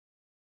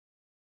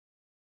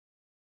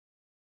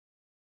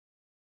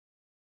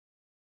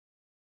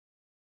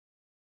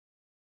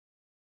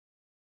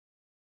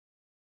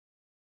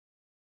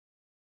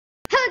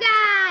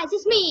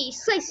it's me,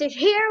 Slicer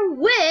here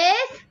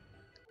with...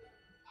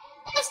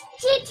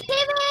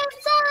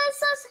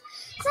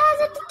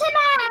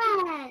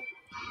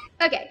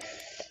 Okay.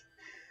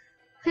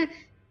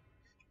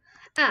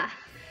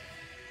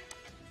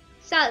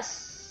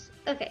 Silas.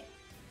 Okay.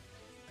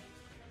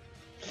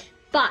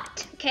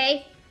 Bot,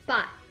 okay?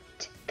 Bot.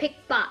 Pick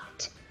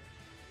bot.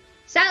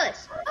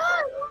 Silas.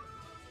 Oh,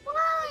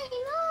 why?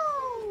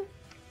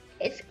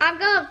 No. I'm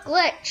gonna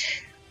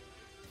glitch.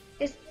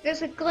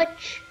 There's a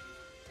glitch.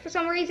 For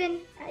some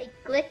reason, I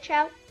glitch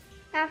out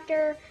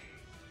after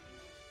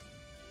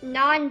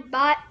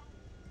non-bot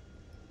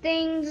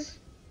things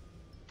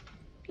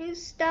and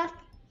stuff.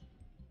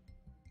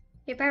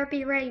 You better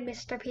be ready,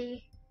 Mr.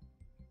 P.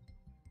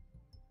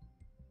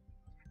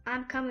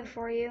 I'm coming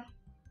for you.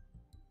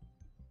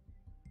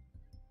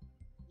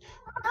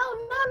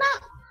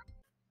 Oh,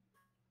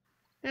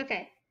 no.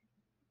 Okay.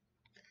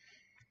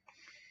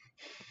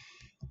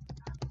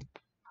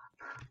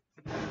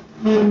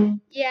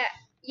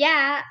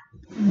 Yeah.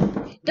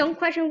 Don't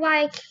question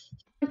why I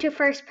went to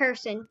first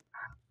person.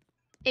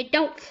 It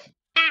don't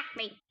at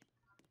me.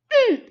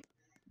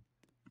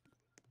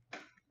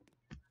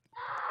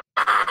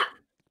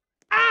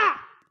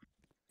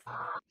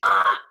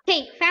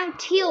 Hey, found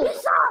teal.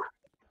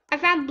 I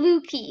found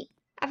blue key.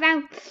 I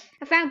found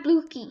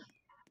blue key.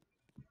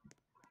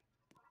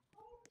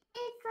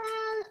 I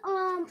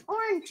found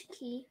orange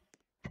key.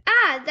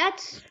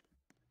 That's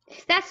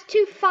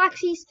two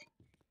Foxy's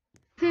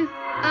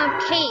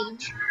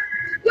cage.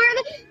 Where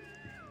the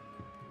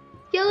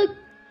yellow?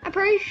 I'm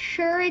pretty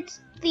sure it's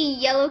the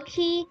yellow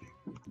key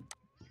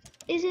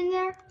is in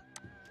there.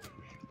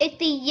 It's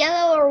the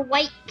yellow or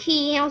white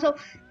key, and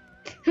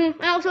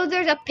also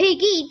there's a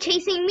piggy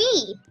chasing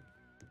me.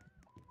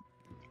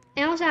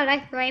 And also I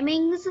like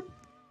rhymings.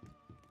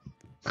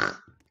 Huh.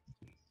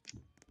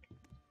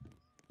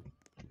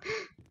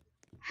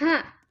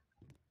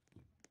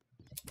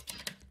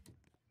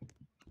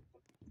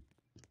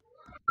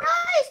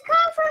 Guys,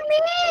 come for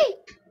me!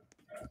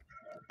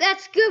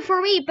 That's good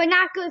for me, but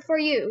not good for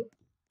you.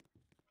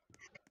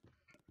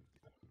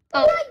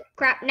 Oh,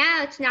 crap.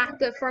 Now it's not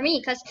good for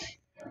me, because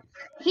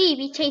he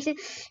be chasing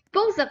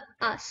both of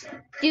us.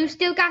 Do you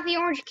still got the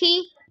orange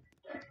key?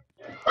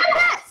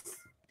 Yes!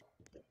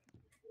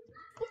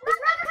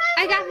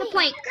 I got the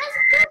plank. That's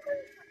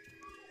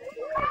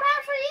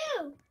bad for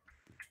you.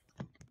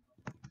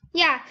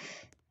 Yeah.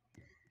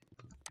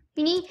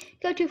 You need to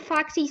go to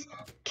Foxy's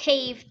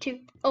cave to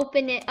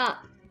open it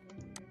up.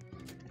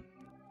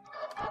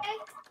 Okay.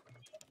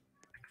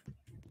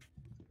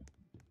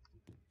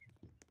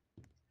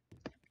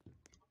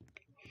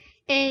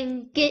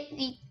 And get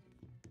the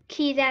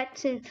key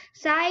that's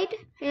inside,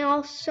 and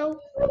also...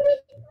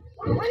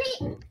 If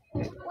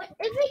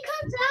he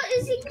comes out,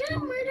 is he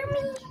gonna murder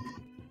me?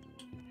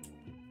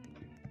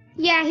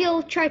 Yeah,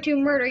 he'll try to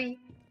murder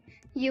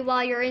you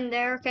while you're in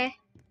there, okay?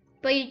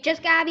 But you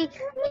just gotta be...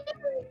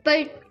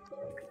 But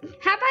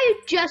how about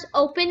you just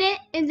open it,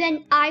 and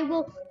then I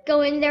will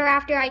go in there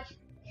after I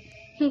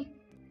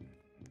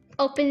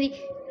open the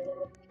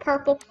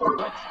purple...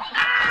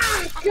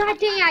 Ah! God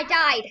dang, I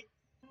died.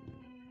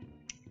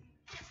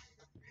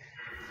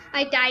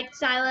 I died,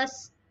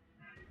 Silas.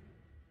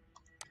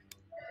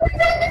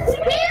 I'm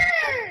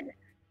scared!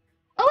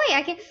 Oh wait,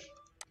 I can... Hey,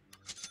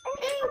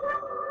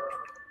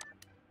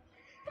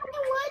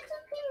 why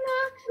did he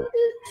not do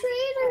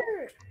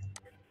traitor?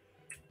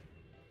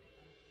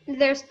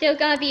 There's still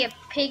gonna be a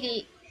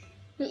piggy,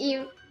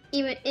 even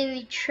in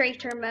the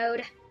traitor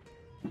mode.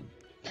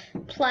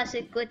 Plus,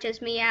 it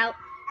glitches me out.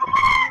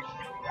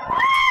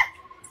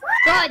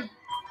 Good.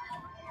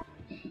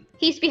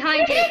 He's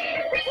behind you.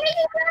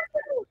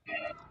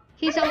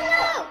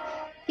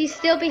 He's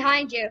still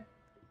behind you.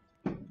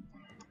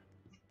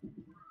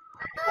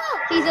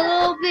 He's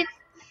a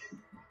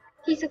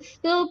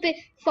little bit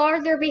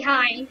farther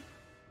behind.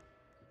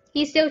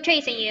 He's still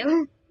chasing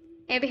you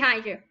and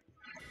behind you.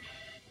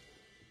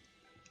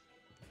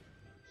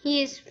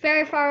 He is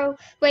very far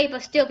away,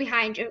 but still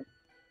behind you.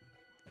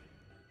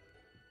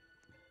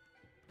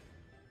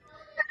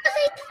 He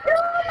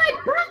stole my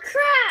butt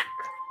crack!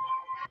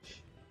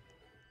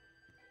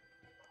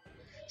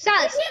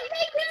 Silas,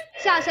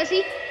 I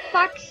see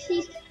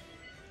Foxy's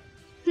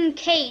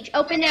cage.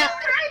 Open it up.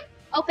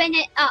 Open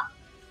it up.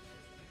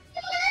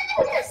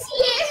 Yes.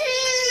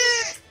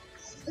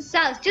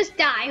 Silas, just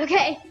die,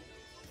 okay?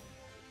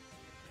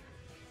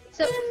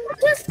 So I'm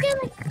just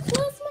gonna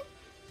close my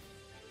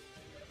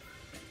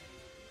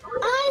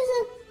eyes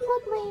and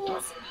plug my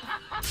ears.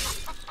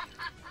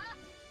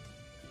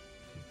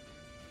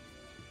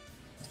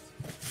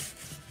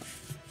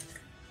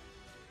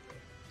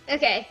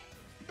 okay,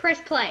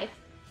 press play.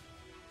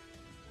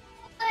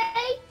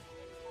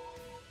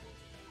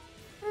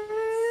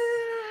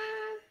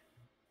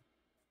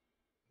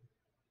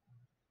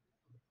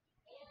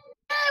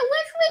 I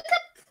wish we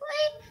could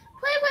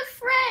play with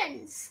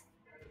friends.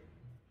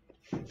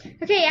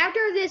 Okay,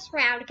 after this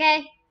round,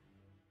 okay?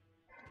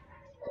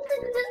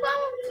 Does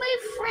Mama play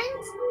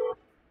friends?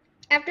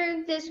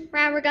 After this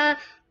round, we're gonna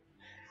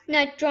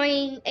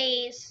join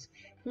a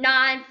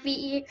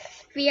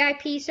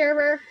non-VIP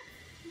server.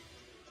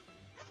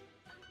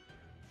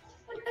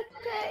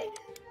 Okay.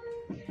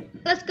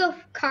 Let's go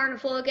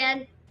Carnival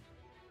again,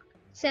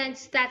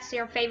 since that's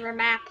your favorite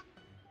map.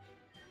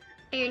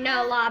 And you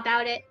know a lot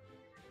about it.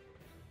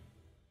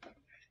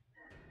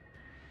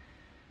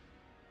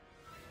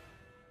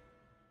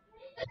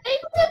 Are you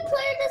a good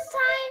player this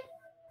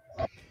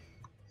time?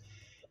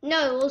 No,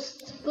 it will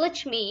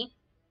glitch me.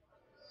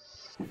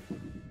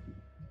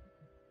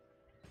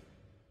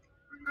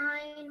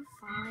 Fine.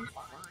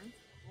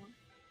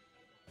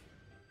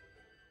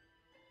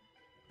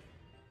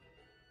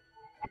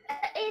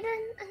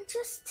 Aiden, I'm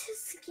just too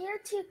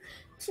scared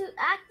to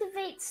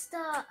activate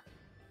stuff.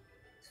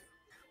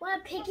 When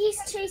a piggy's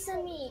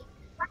chasing me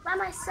by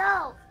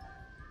myself.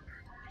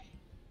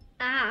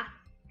 Ah.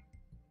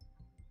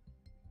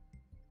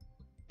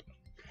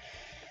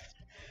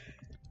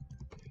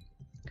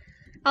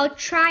 I'll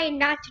try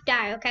not to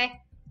die, okay?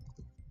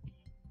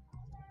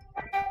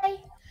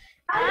 Okay.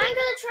 I'm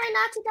gonna try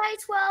not to die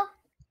as well.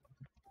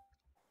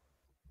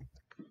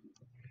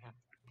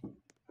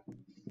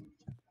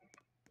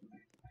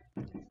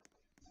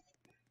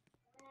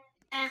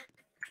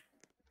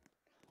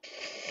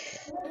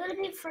 I'm gonna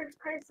be first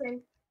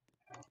person.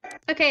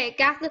 Okay,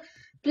 got the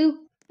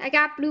blue. I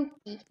got blue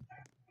key.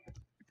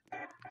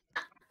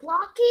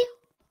 Blocky?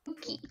 Blue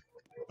key.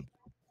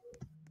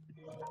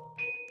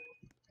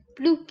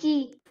 Blue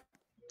key.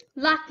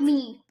 Lock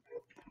me.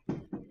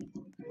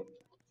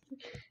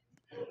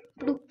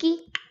 Blue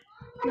key.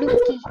 Blue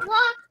key.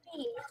 Block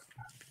me.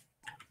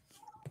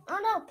 Oh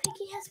no,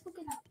 Piggy has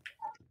spoken up.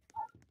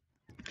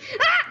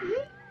 Ah!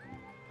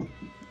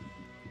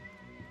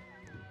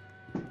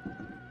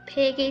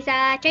 Piggy's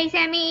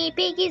chasing me.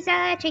 Piggy's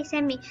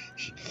chasing me.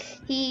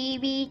 He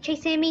be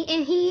chasing me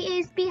and he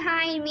is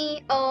behind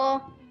me.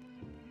 Oh.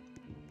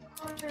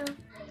 Oh no.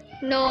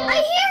 No. I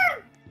hear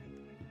him!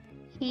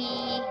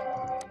 He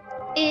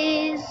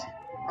is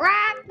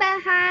right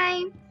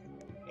behind.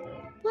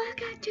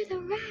 Walk out to the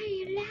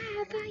right,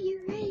 alive. Are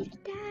you ready to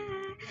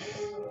die?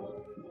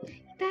 You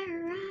better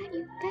run,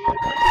 you better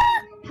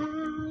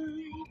hide.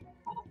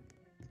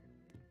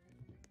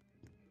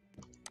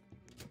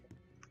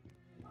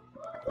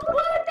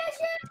 What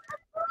mission?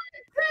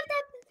 Grab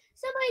that!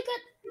 Somebody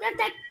grab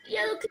that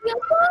yellow key. Oh,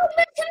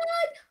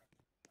 mission!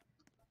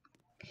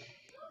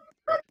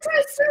 I'll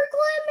try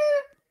circle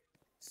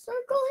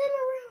him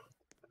around.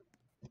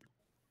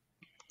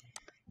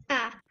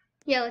 Ah,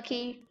 yellow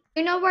key.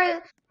 You know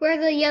where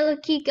the yellow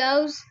key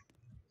goes?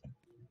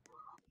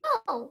 Oh.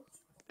 Oh.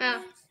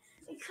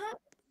 I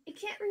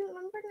can't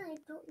remember and I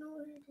don't know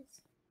what it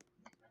is.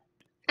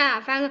 Ah,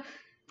 I found the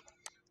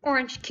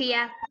orange key.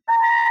 Yeah.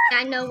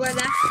 I know where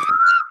that.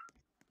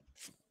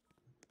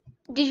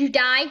 Did you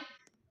die?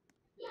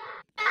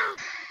 Ah!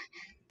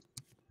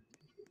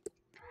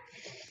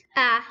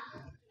 Ah.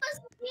 I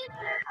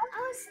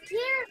was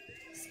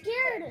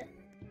scared.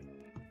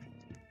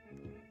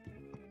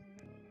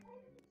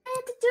 I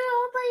had to do it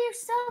all by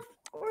yourself,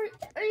 or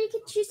you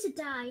could choose to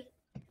die.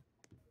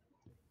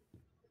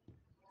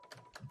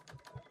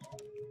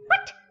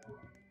 What?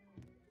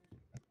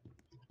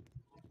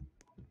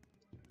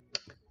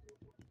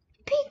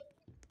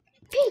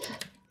 Pig!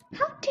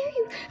 How dare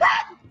you?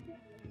 Ah!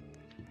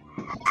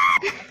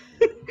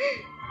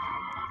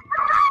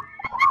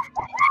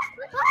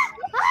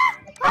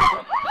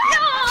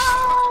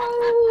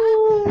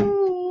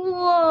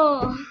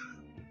 No!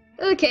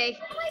 Okay,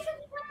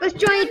 let's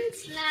join.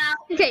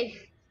 Okay,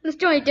 let's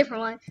join a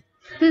different one.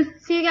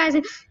 See you guys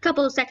in a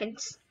couple of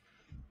seconds.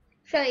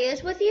 Should I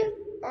use with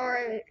you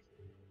or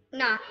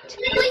not?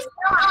 Please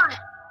not.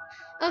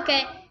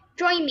 Okay,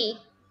 join me.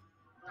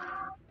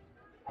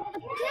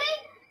 Okay,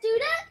 do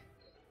that.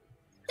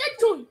 Then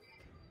join.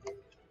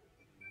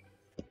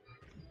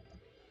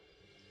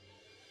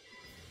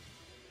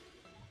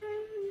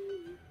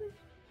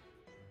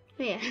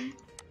 Yeah.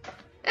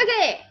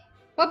 Okay,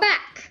 we're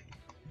back.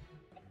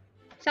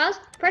 So let's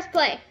press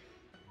play.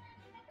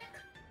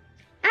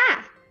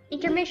 Ah,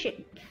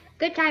 intermission.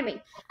 Good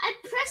timing. I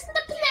pressed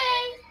the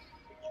play.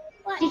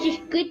 What? This is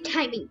good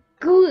timing.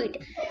 Good.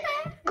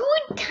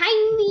 Good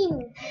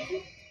timing.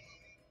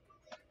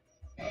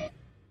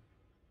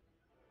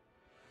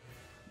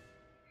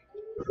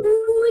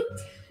 Good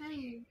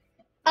time.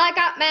 I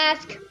got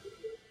mask.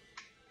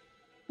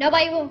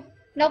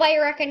 Nobody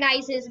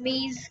recognizes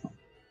me.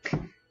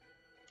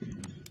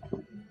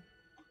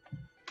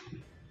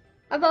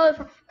 I voted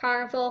for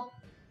Carnival.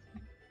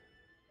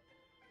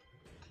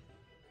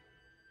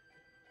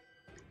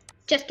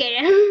 Just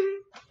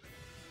kidding.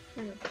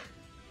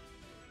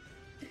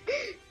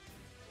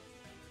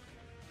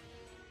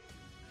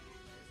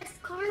 It's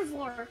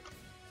carnivore.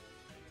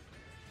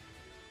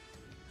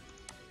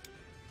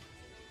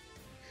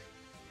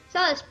 So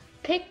let's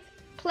pick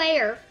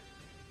player.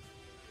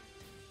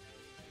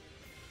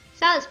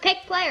 So let's pick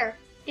player.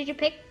 Did you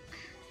pick?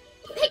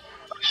 Pick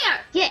player.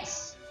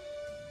 Yes.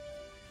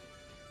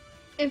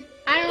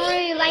 I don't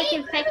really like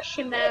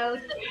infection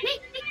mode.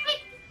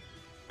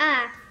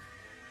 Ah.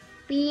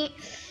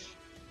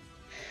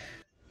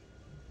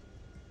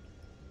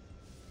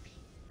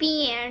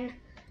 being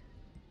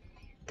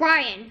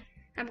Brian,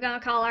 I'm gonna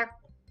call her.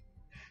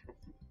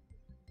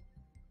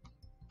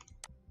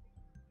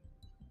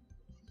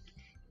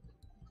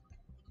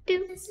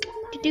 Do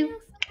do do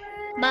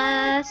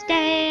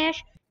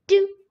mustache.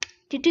 Do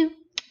do do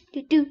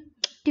do do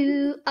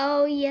do.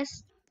 Oh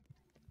yes,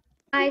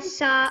 I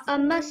saw a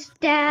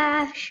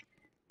mustache.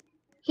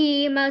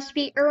 He must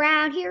be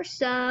around here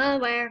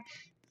somewhere.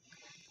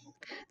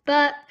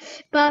 But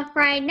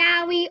right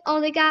now we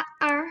only got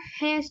our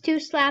hands to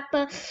slap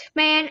a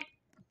man.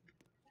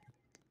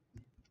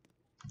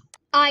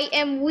 I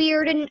am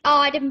weird and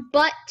odd,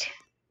 but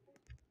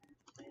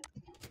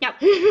no.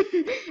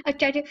 I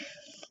tried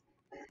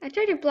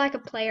to black a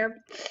player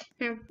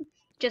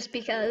just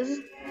because.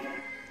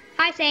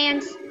 Hi,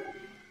 Sans.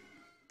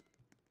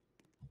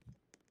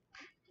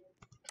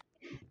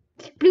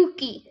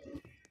 Blookie.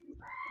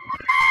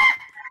 Ah!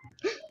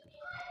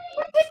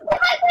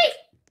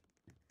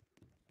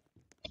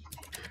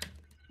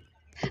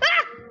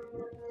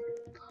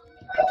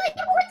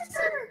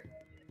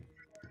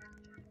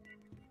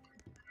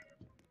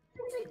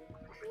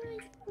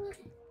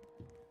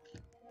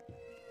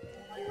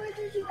 Where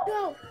did you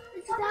go?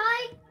 Did you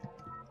die?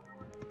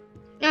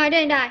 No, I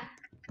didn't die.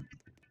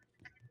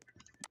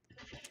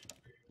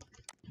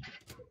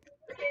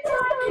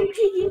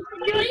 Piggy,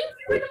 you're in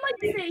front of my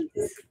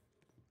face.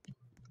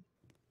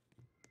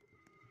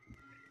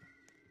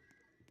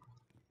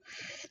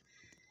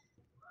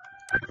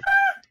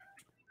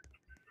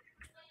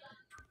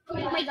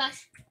 Oh my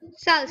gosh.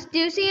 So, do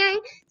you see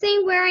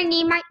anything where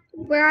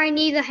I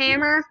need the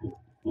hammer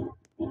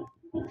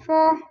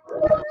for?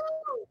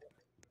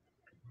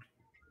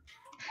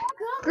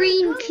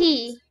 Green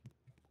key.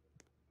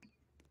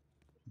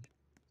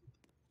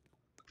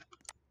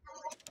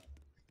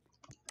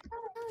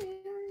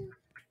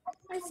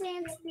 I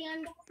Sans the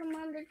end from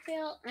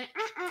Undertale.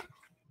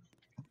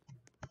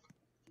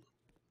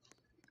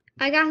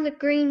 I got the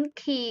green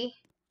key.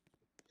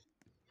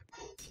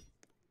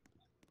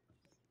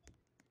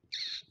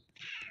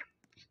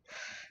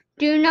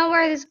 Do you know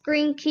where this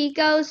green key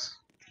goes?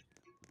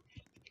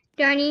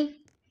 Do I need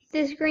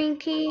this green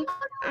key?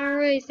 I don't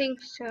really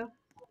think so.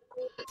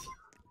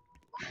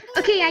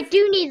 Okay, I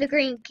do need the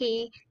green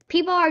key.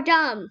 People are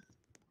dumb.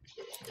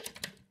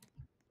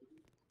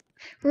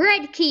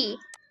 Red key.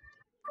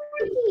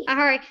 I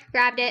already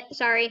grabbed it.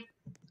 Sorry.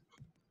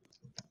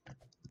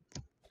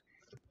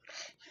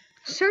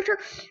 Search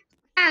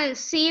and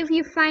see if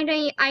you find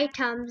any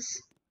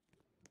items.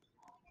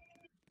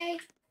 Okay.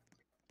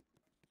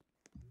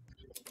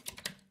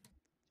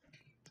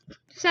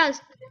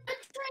 Says,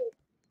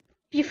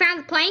 you found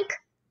the plank?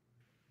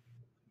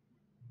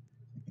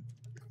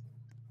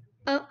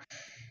 Oh,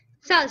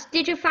 Says,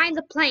 did you find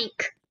the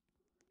plank?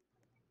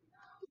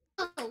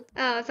 Oh. Oh,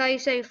 I thought you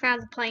said you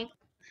found the plank.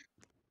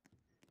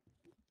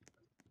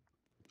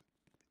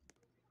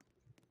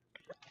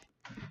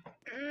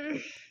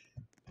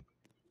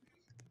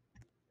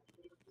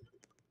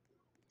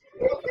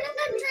 We're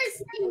gonna just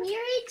stay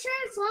near each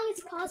other as long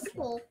as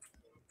possible.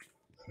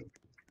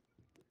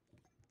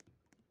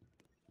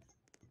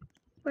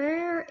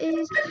 Where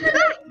is...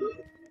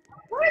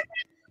 Where's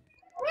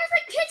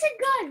the kitchen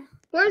gun?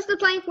 Where's the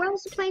plank?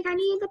 Where's the plank? I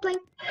need the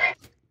plank. Where's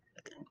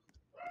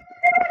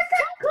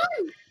that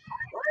gun?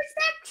 Where's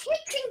that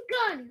kitchen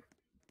gun?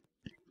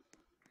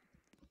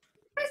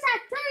 Where's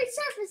that 30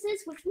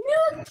 surfaces with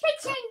new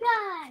kitchen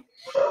gun?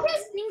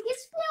 This thing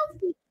is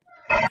filthy.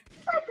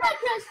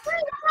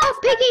 Oh,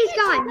 Piggy's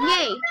gone!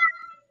 Yay!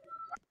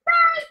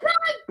 Bang,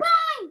 bang,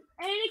 bang!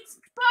 And it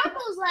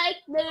sparkles like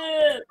no.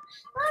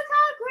 Look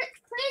how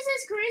crazy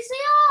is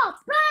greasy off!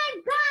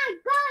 Bang, bang,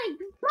 bang!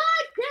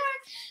 Bang, there!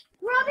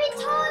 Grubby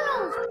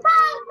tiles!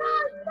 Bang,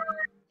 bang,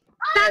 bang!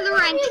 Found the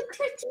wrench.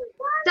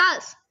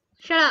 Does.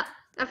 Shut up.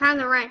 I found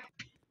the wrench.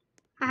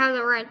 I have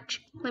the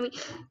wrench. Let me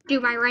do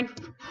my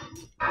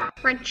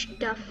wrench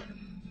stuff.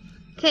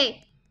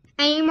 Okay.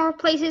 Any more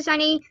places I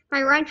need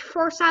my wrench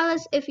for,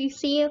 Silas? If you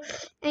see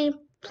any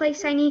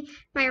place I need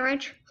my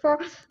wrench for,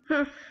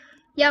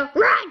 yo,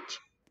 wrench!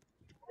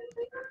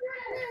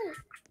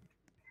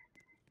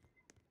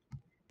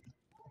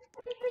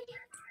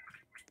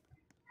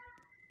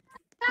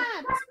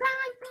 Bang, bang,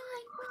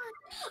 bang, bang!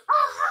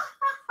 Oh, ha,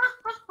 ha, ha,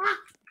 ha, ha!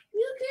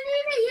 You can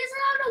even use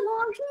it on the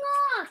washing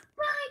off!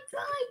 Bang,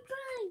 bang,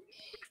 bang!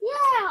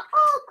 Yeah,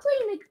 all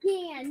clean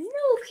again!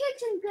 New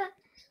kitchen gun!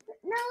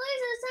 Now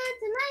Lisa said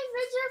tonight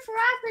visit for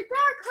after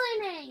dark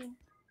cleaning!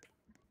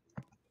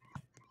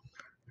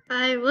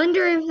 I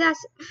wonder if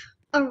that's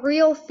a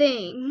real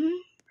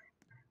thing.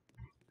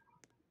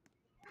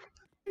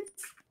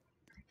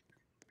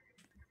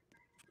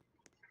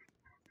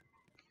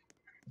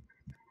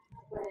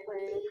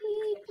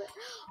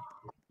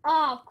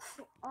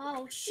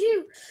 Oh,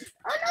 shoot!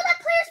 Oh no, that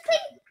player's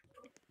pink!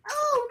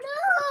 Oh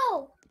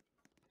no!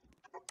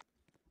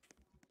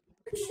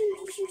 Shoot.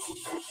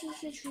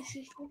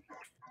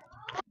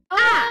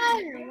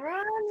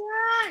 Run!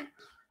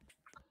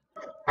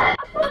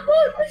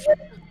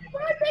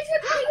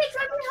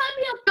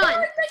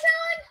 Gun.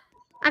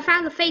 I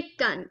found the fake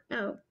gun.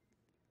 Oh.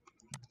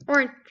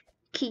 Orange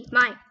key,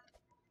 mine.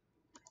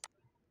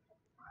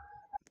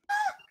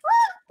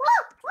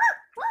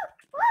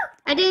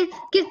 I didn't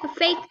get the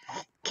fake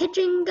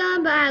kitchen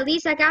gun, but at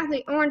least I got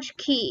the orange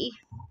key.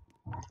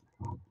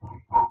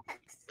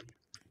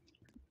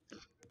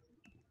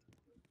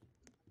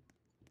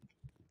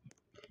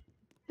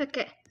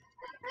 Okay.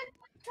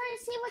 Trying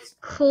to see what's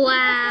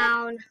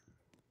Clown.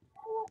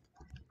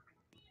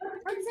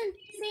 what's in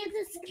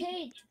Santa's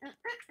cage.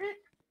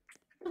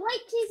 The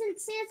white key's in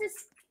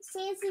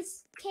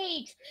Santa's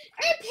cage.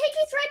 And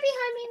Piggy's right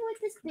behind me with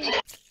this thing.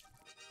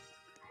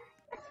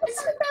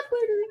 It's that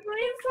bird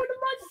right in front of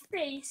my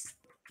face.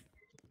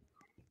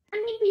 I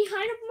mean,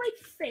 behind of my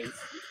face.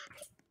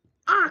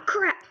 Ah,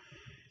 crap.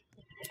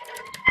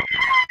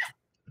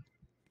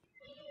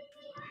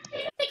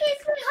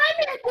 Piggy's behind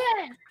me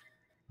again.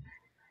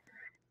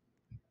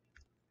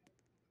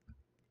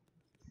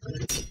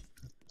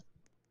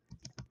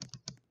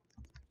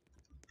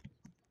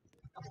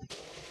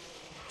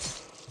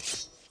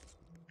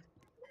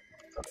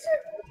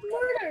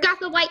 Murder. Got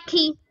the white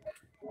key.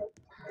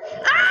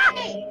 Ah!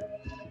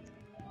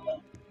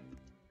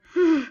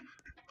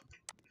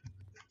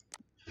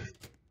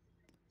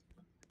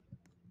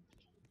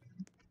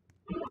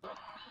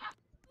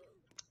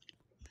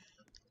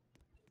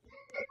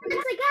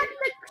 I got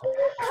the key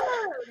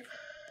card.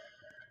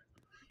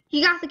 You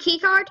got the key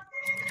card?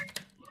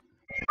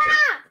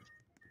 Ah!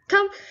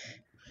 Come.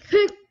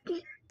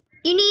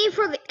 You need it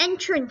for the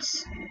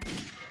entrance.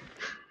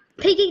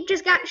 Piggy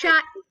just got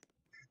shot.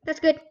 That's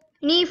good.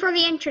 You need it for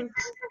the entrance.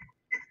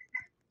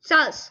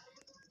 Sus.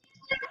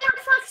 I got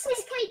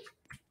Foxy's cage.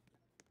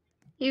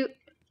 You.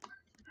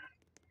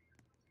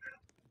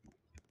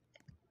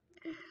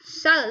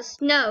 Sus.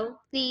 No.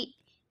 The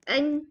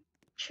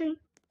entrance.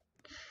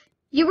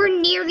 You were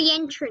near the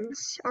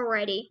entrance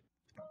already.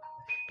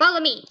 Follow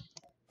me.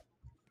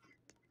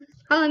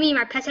 Follow me,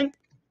 my peasant.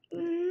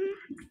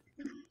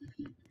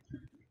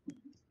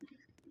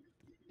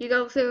 You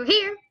go through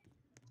here.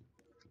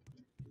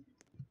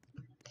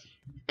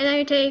 And then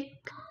you take.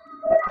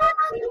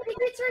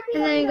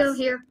 And then you go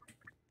here.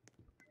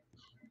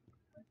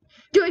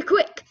 Do it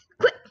quick.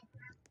 Quick.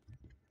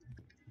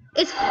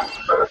 It's.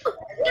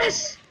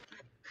 Yes.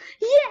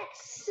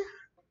 Yes.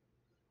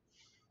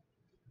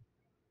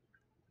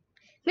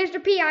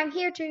 Mr. P, I'm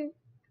here to.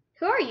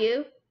 Who are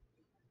you?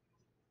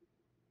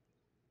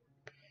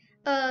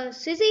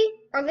 Susie?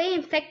 Are they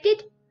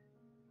infected?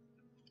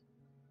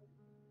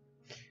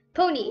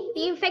 Pony,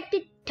 the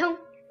infected don't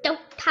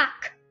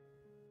talk.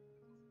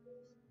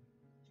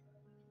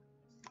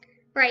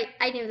 Right,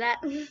 I knew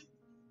that.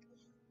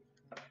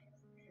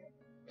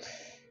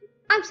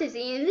 I'm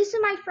Susie, and this is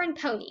my friend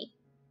Pony.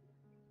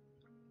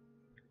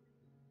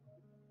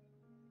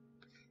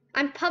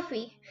 I'm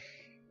Puffy.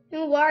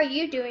 And what are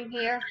you doing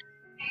here?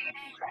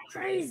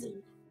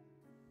 Crazy.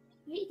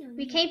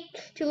 We came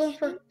to look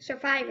for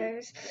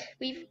survivors.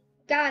 We've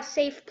got a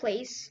safe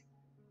place.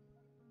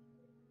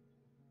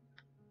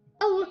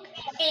 Oh, look,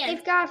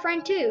 they've got a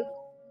friend too.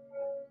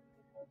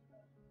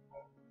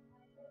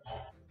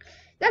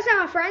 That's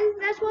not a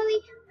friend. That's one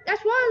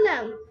of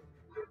them.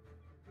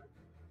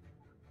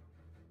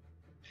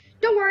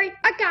 Don't worry,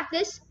 I got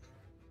this.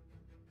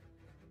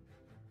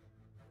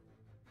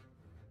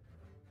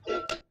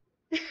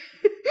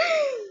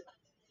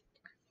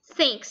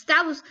 Thanks.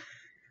 That was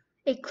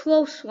a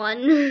close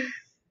one.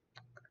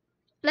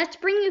 Let's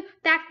bring you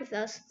back with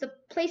us.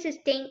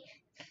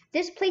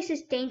 This place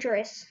is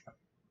dangerous.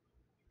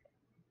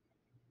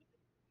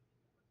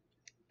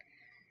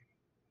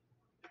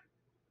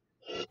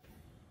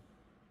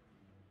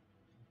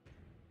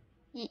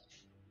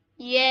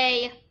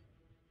 Yay.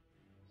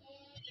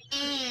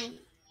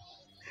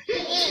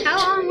 How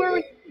long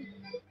were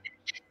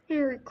we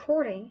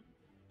recording?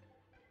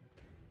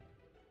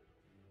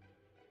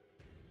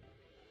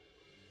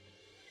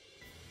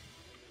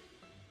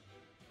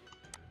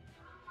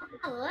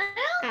 Hello?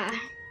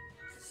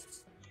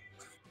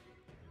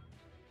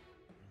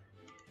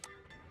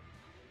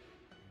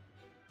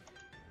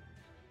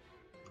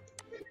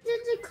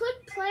 Did you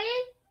click play?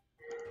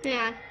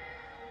 Yeah.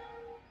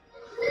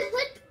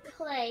 Click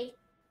play.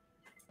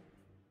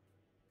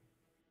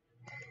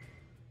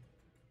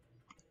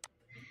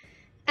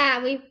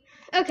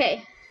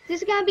 Okay.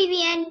 This is gonna be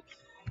the end.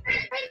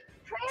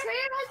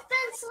 Prayer has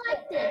been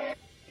selected.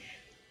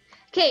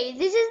 Okay,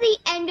 this is the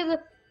end of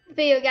the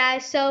video,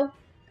 guys. So,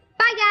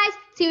 bye, guys.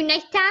 See you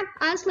next time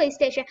on Slay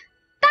Station.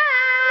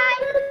 Bye.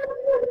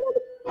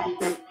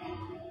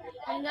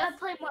 I'm gonna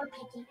play more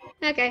Piggy.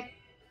 Okay.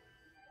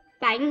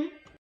 Bye.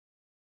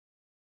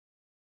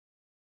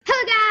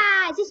 Hello,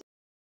 guys.